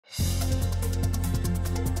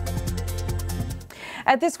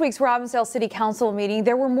At this week's Robbinsdale City Council meeting,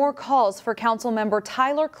 there were more calls for Councilmember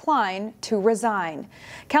Tyler Kline to resign.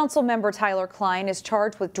 Councilmember Tyler Kline is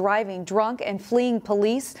charged with driving drunk and fleeing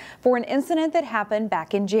police for an incident that happened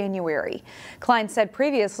back in January. Kline said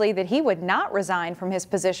previously that he would not resign from his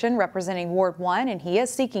position representing Ward 1, and he is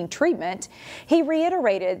seeking treatment. He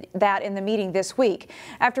reiterated that in the meeting this week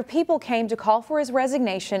after people came to call for his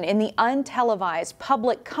resignation in the untelevised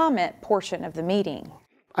public comment portion of the meeting.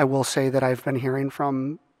 I will say that I've been hearing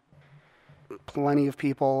from plenty of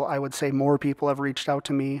people. I would say more people have reached out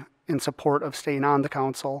to me in support of staying on the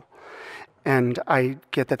council. And I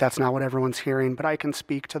get that that's not what everyone's hearing, but I can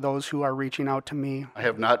speak to those who are reaching out to me. I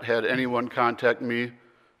have not had anyone contact me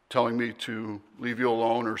telling me to leave you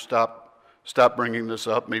alone or stop bringing this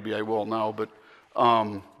up. Maybe I will now, but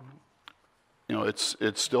you know,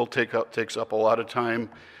 it still takes up a lot of time,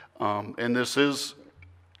 and this is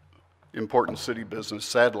important city business,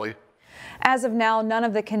 sadly. As of now, none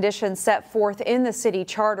of the conditions set forth in the city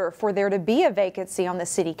charter for there to be a vacancy on the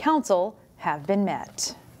city council have been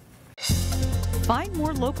met. Find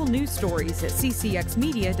more local news stories at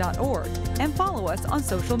ccxmedia.org and follow us on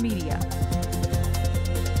social media.